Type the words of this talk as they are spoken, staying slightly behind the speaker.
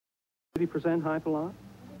70% hypalot,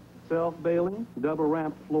 self-bailing,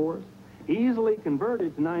 double-wrapped floors, easily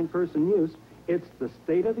converted to 9-person use. It's the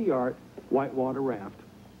state-of-the-art whitewater raft.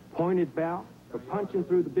 Pointed bow for punching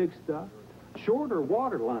through the big stuff, shorter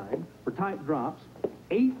water line for tight drops,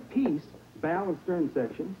 8-piece bow and stern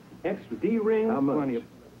section, extra D-rings, How much? plenty of...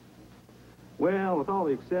 Well, with all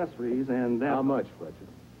the accessories and that... How much, Fletcher?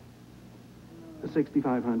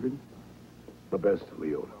 $6,500. The best,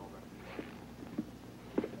 Leo.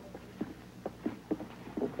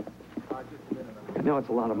 I know it's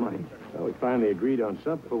a lot of money, Well, we finally agreed on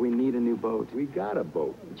something. but we need a new boat. We got a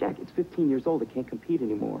boat. Jack, it's 15 years old. It can't compete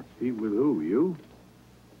anymore. Compete with who, you?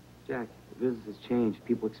 Jack, the business has changed.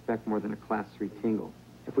 People expect more than a Class 3 tingle.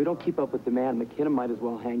 If we don't keep up with demand, McKenna might as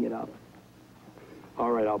well hang it up.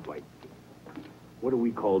 All right, I'll bite. What do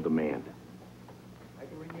we call demand? I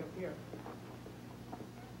can bring you up here.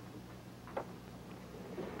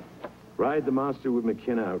 Ride the Monster with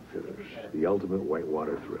McKenna Outfitters. The ultimate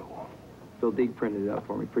whitewater thrill. Bill Deek printed it up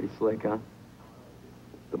for me. Pretty slick, huh?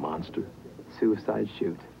 The Monster? Suicide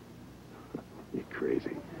chute. You're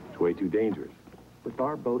crazy. It's way too dangerous. With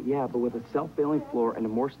our boat, yeah, but with a self-bailing floor and a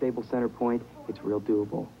more stable center point, it's real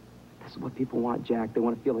doable. This is what people want, Jack. They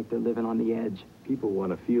want to feel like they're living on the edge. People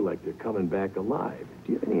want to feel like they're coming back alive.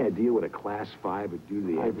 Do you have any idea what a Class 5 would do to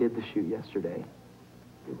the... I did the shoot yesterday.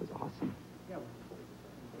 It was awesome.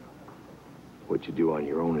 What you do on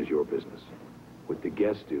your own is your business. What the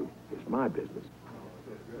guests do is my business.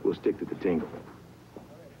 We'll stick to the tingle.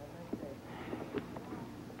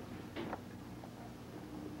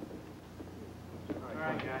 All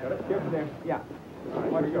right, guys. Careful there. Yeah.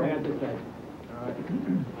 Watch your hand this side. All right.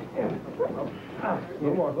 A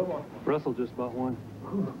little more. Russell just bought one.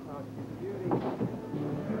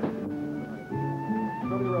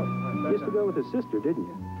 Go to the road. You used to go with his sister, didn't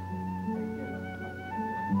you?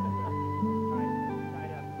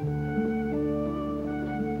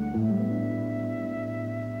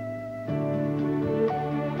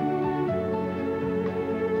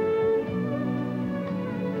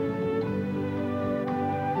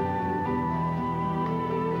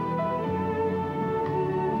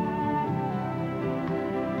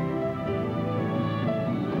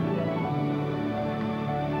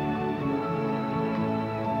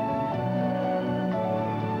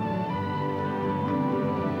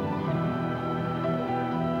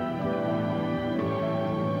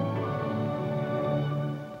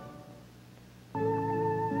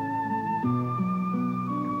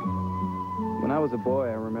 When I was a boy,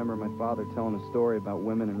 I remember my father telling a story about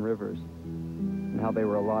women and rivers and how they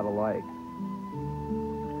were a lot alike.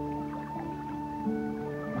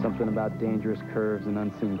 Something about dangerous curves and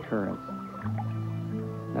unseen currents.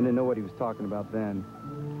 I didn't know what he was talking about then.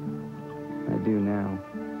 I do now.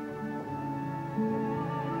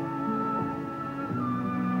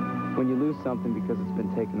 When you lose something because it's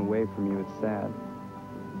been taken away from you, it's sad.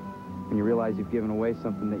 When you realize you've given away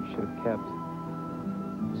something that you should have kept,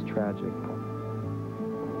 it's tragic.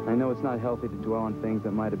 I know it's not healthy to dwell on things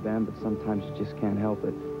that might have been, but sometimes you just can't help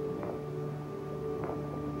it.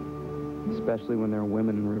 Especially when there are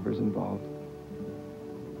women and rivers involved.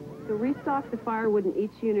 So restock the firewood in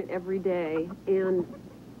each unit every day, and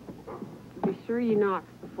be sure you knock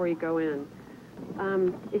before you go in.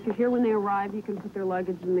 If you're here when they arrive, you can put their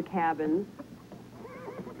luggage in the cabins.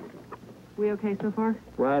 We okay so far?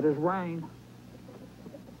 Right as rain.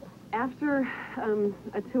 After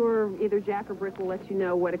a tour, either Jack or Brick will let you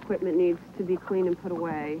know what equipment needs to be cleaned and put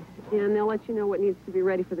away. And they'll let you know what needs to be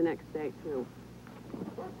ready for the next day, too.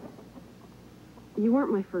 You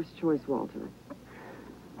weren't my first choice, Walter.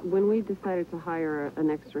 When we decided to hire an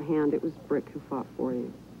extra hand, it was Brick who fought for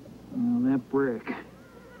you. Oh, that Brick.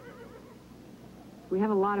 We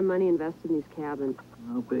have a lot of money invested in these cabins.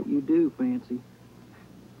 I'll bet you do, Fancy.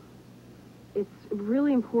 It's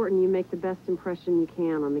really important you make the best impression you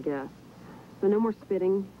can on the guests. So no more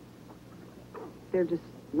spitting. They're just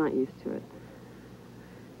not used to it.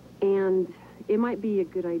 And it might be a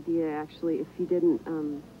good idea, actually, if you didn't,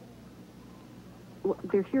 well,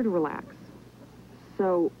 they're here to relax.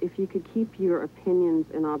 So if you could keep your opinions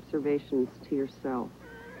and observations to yourself.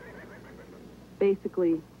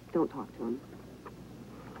 Basically, don't talk to them.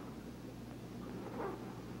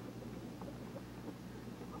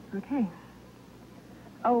 Okay.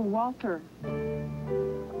 Oh, Walter.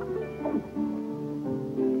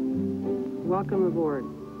 Welcome aboard.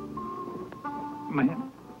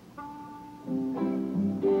 Ma'am.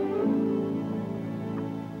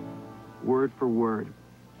 Word for word.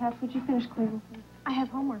 Cass, would you finish cleaning? I have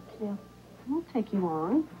homework to do. It won't take you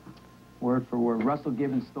long. Word for word. Russell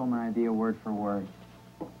Gibbons stole my idea word for word.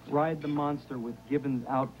 Ride the Monster with Gibbons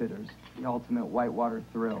Outfitters, the ultimate whitewater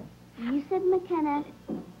thrill. You said McKenna.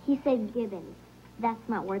 He said Gibbons. That's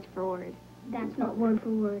not word for word. That's not word for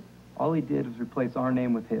word. All he did was replace our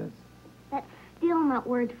name with his. That's still not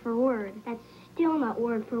word for word. That's still not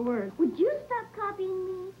word for word. Would you stop copying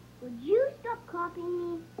me? Would you stop copying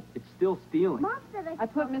me? It's still stealing. Mom said I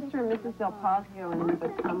put Mr. and Mrs. Del Pazio in the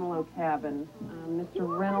Tumalo cabin.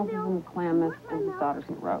 Mr. Reynolds is in Klamath, and his daughter's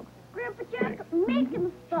in Rogue. Grandpa Jack, make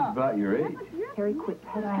him stop. About your age. Harry, quit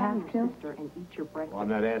pestering your sister and eat your breakfast. Well, I'm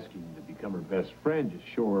not asking you to become her best friend. Just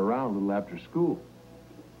show her around a little after school.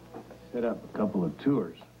 Set up a couple of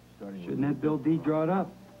tours. Shouldn't have Bill D draw it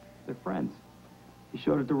up. They're friends. He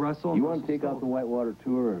showed it to Russell. You want to take out the Whitewater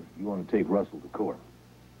tour, or you want to take Russell to court?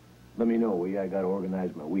 Let me know. I got to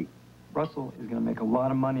organize my week. Russell is going to make a lot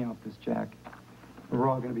of money off this, Jack. We're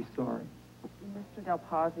all going to be sorry. Mr. Del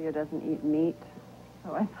Pazio doesn't eat meat,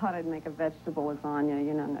 so I thought I'd make a vegetable lasagna.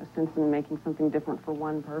 You know, no sense in making something different for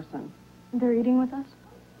one person. They're eating with us?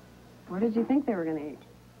 Where did you think they were going to eat?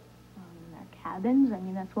 In our cabins. I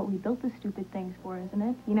mean, that's what we built the stupid things for, isn't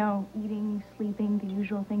it? You know, eating, sleeping, the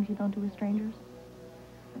usual things you don't do with strangers.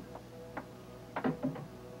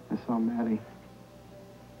 I saw Maddie.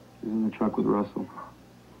 She was in the truck with Russell.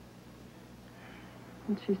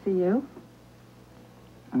 Did she see you?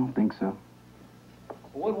 I don't think so.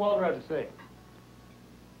 Well, what Walter have to say?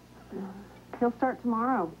 He'll start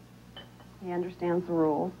tomorrow. He understands the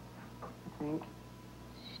rules, I think.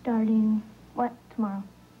 Starting what tomorrow?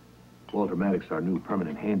 Walter Maddox, our new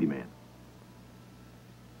permanent handyman.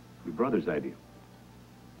 Your brother's idea.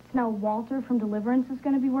 So now Walter from Deliverance is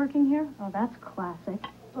going to be working here? Oh, that's classic.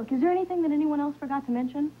 Look, is there anything that anyone else forgot to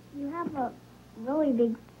mention? You have a really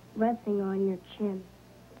big red thing on your chin.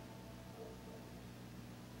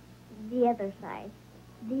 The other side.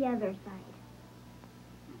 The other side.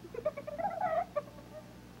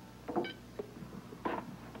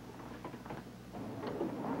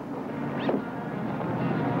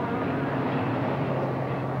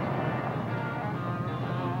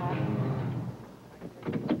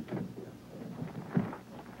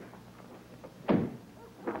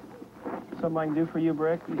 Something I can do for you,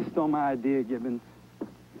 Brick? You stole my idea, Gibbons.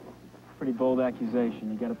 Pretty bold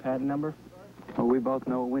accusation. You got a patent number? Well, we both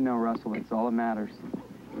know what we know, Russell. That's all that matters.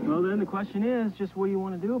 Well, then the question is just what do you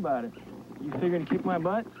want to do about it? You figuring to kick my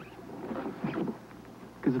butt?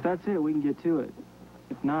 Because if that's it, we can get to it.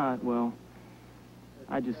 If not, well,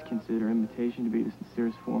 I just consider imitation to be the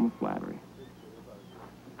sincerest form of flattery.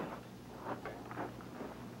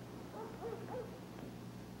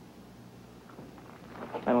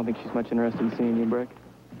 I don't think she's much interested in seeing you, Brick.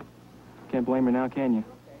 Can't blame her now, can you?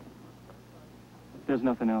 If there's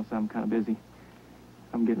nothing else, I'm kind of busy.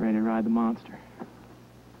 I'm getting ready to ride the monster.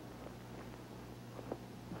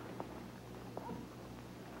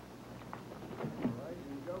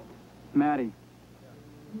 Maddie.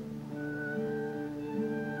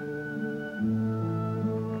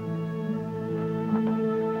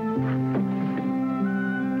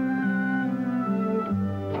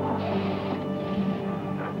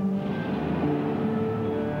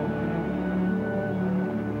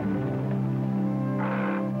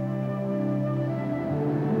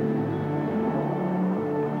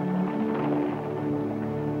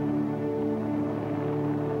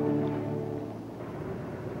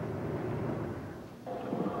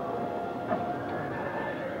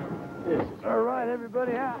 All right,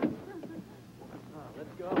 everybody out.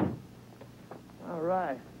 Let's go. All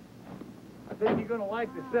right. I think you're going to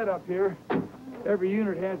like the setup here. Every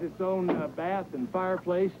unit has its own bath and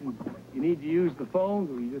fireplace, and you need to use the phones,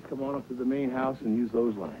 or you just come on up to the main house and use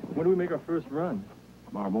those lines. When do we make our first run?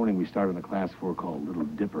 Tomorrow morning we start on a Class 4 called Little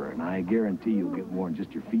Dipper, and I guarantee you'll get more than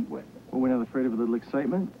just your feet wet. Well, we're not afraid of a little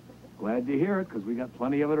excitement. Glad to hear it, because we got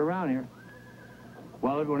plenty of it around here.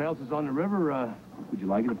 While everyone else is on the river, would you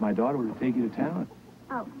like it if my daughter were to take you to town?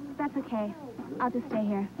 Oh, that's okay. I'll just stay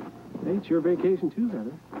here. Hey, it's your vacation too,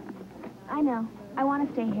 Heather. I know. I want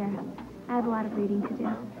to stay here. I have a lot of reading to do.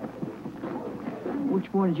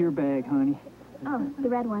 Which one's your bag, honey? Oh, the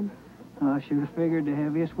red one. I should have figured the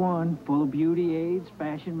heaviest one. Full of beauty aids,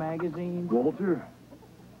 fashion magazines. Walter?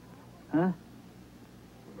 Huh?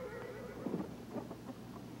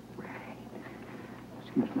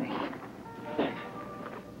 Excuse me.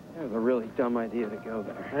 That was a really dumb idea to go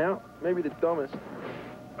there. Yeah, maybe the dumbest.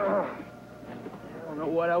 I don't know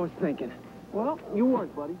what I was thinking. Well, you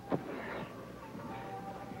weren't, buddy.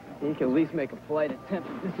 You can at least make a polite attempt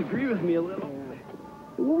to disagree with me a little.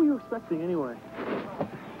 What were you expecting anyway?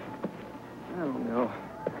 I don't know.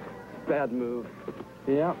 Bad move.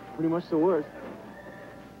 Yeah, pretty much the worst.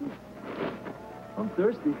 I'm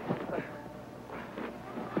thirsty.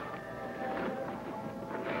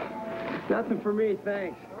 Nothing for me,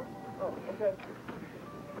 thanks. Oh, okay.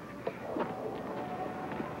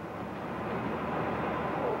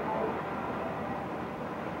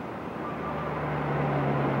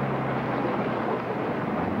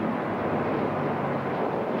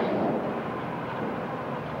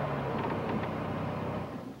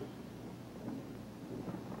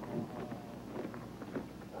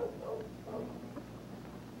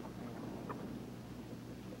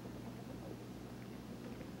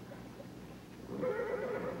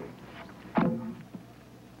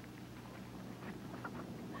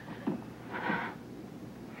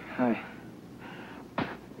 Hi.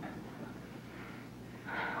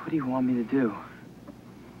 What do you want me to do?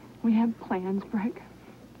 We have plans, Brick.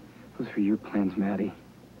 Those are your plans, Maddie.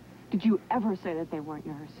 Did you ever say that they weren't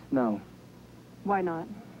yours? No. Why not?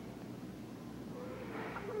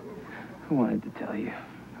 I wanted to tell you.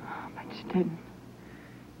 But you didn't.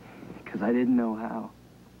 Because I didn't know how.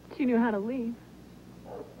 She knew how to leave.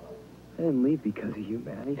 I didn't leave because of you,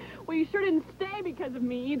 Maddie. Well, you sure didn't stay because of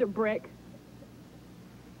me either, Brick.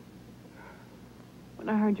 When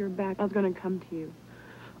I heard you were back, I was going to come to you.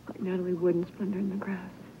 Like Natalie Wood in Splendor in the Grass.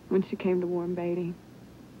 When she came to warn Beatty.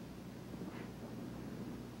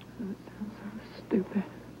 Oh, it sounds so stupid.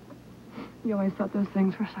 You always thought those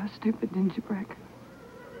things were so stupid, didn't you, Brick?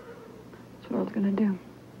 That's what I was going to do.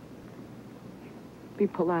 Be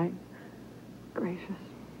polite. Gracious.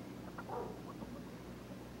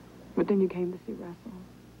 But then you came to see Russell.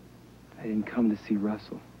 I didn't come to see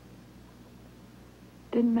Russell.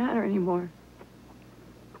 Didn't matter anymore.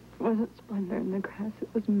 It wasn't Splendor in the Grass. It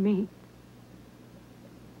was me.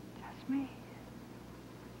 Just me.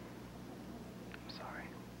 I'm sorry.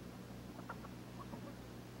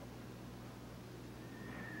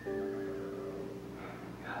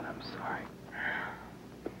 God, I'm sorry.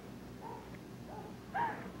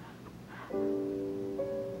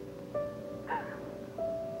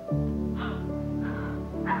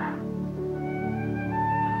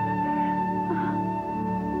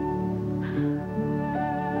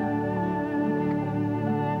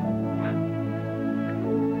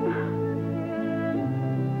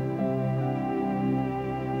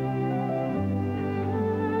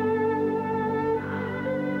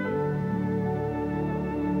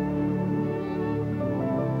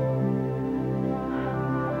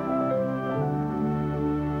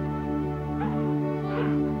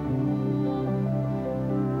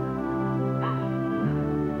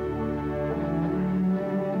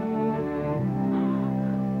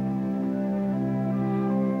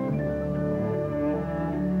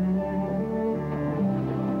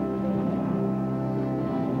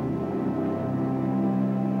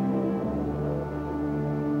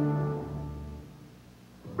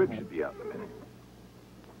 Rick should be out in a minute.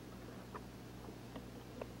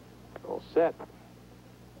 All set.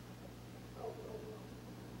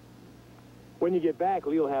 When you get back,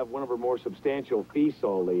 Lee'll have one of her more substantial feasts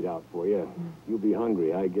all laid out for you. You'll be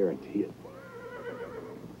hungry, I guarantee it.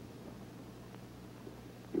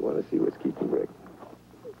 You want to see what's keeping Rick?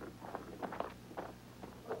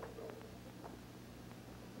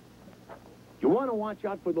 You want to watch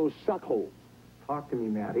out for those suck holes. Talk to me,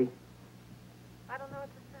 Maddie. I don't know what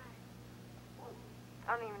to say.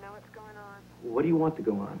 I don't even know what's going on. What do you want to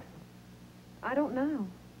go on? I don't know.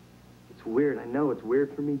 It's weird. I know it's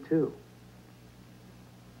weird for me, too.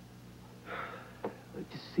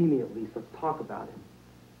 Just see me at least. Let's talk about it.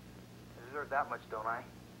 I deserve that much, don't I?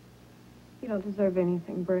 You don't deserve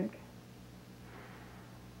anything, Brick. Do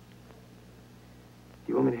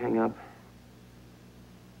you want me to hang up?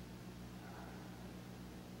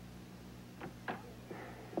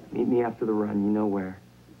 Meet me after the run. You know where.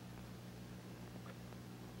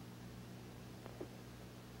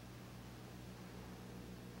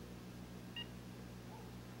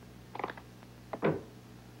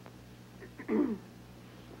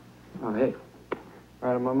 Oh, hey. All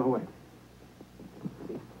right, I'm on my way.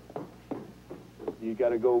 You got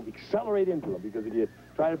to go accelerate into it, because if you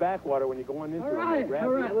try to backwater when you're going into it, they'll grab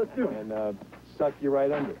you let's do it. and suck you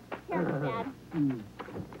right under. Careful, Dad.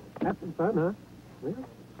 Have some fun, huh?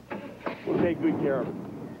 Yeah. We'll take good care of it.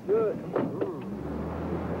 Good.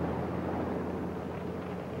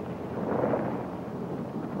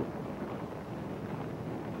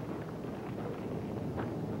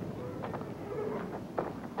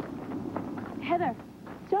 Heather,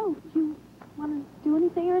 so, you want to do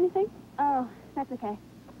anything or anything? Oh, that's okay.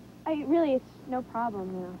 It's no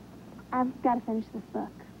problem, you know. I've got to finish this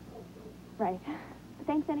book. Right. But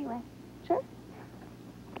thanks anyway. Sure?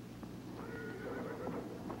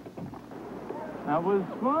 That was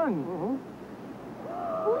fun.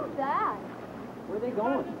 Who's that? Where are they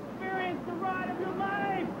going? Experience the ride of your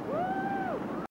life! Woo!